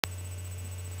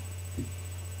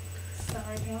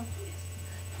Sorry, girl.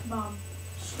 Mum,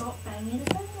 stop banging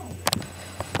the bell.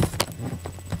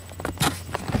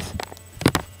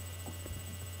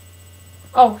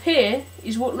 Oh, here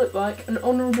is what looked like an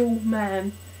honourable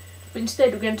man, but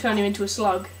instead we're going to turn him into a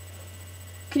slug.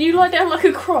 Can you lie down like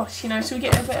a cross, you know, so we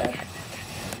get a better...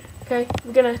 Okay,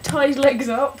 we're going to tie his legs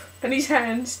up and his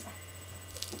hands.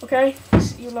 Okay?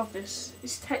 You'll love this.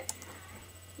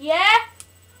 Yeah?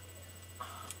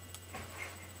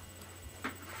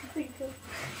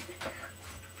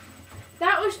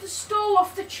 That was the stool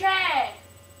off the chair.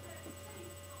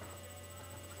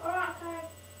 Alright, okay.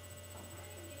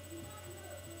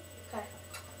 Okay.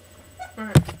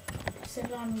 Alright. Sit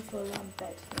down with your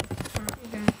bed. Alright,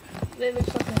 okay. There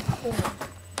looks like a corner.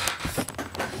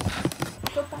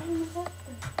 Stop banging the bed.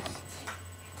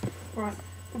 Right,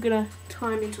 we're going to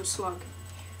tie him into a slug.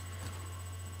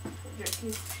 Just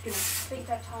gonna... Think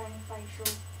that tiny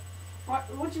facial.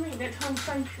 What do you mean? Don't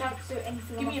tie him facial? No, do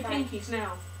anything. Give me your pinkies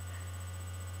now.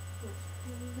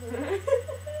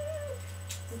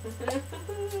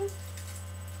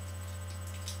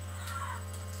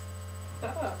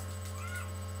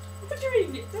 What do you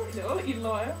mean? No, you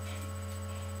liar.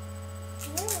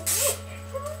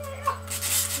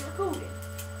 You recording?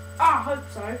 I hope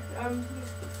so.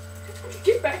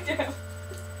 Get back down.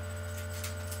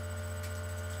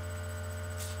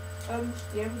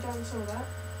 Yeah, we've done some of that. Now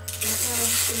I'm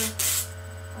just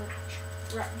gonna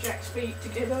wrap Jack's feet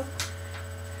together.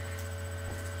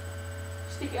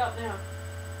 Stick it up now.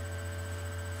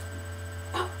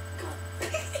 Oh God!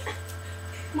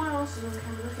 My arse is on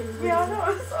camera. Looking really Yeah, I good.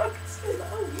 know. So I can see that.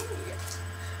 Oh yeah.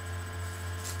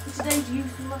 Today's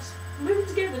youth must move it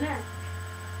together now.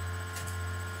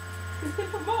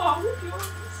 Mom, whoop your arms.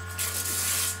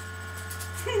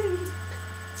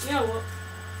 You know what?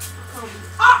 I can't.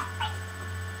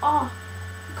 Oh!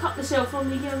 I cut myself on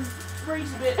the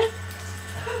razor bit.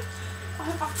 I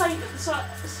faint at the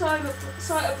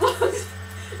sight of blood.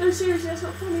 No, seriously, that's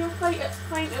not funny. I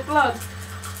faint at blood.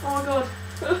 Oh my God.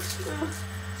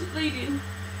 Is it bleeding?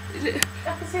 Is it? I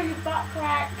can see your butt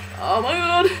crack. Oh my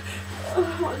God.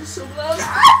 Oh, I just saw blood.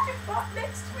 Your butt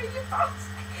next to me, your butt.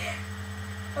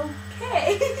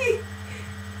 Okay.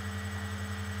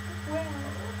 Well.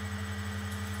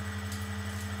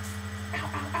 Ow,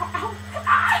 ow, ow, ow.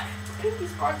 Ah! My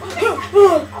pinky's broke. My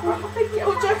pinky.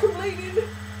 Oh, Jack, I'm bleeding.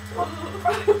 My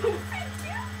pinky.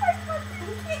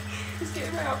 Let's get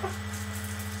him out.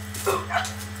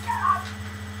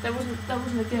 That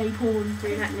wasn't a gay porn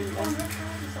reenactment.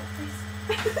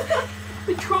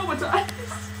 We're traumatised.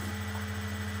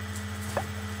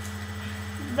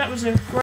 That was a great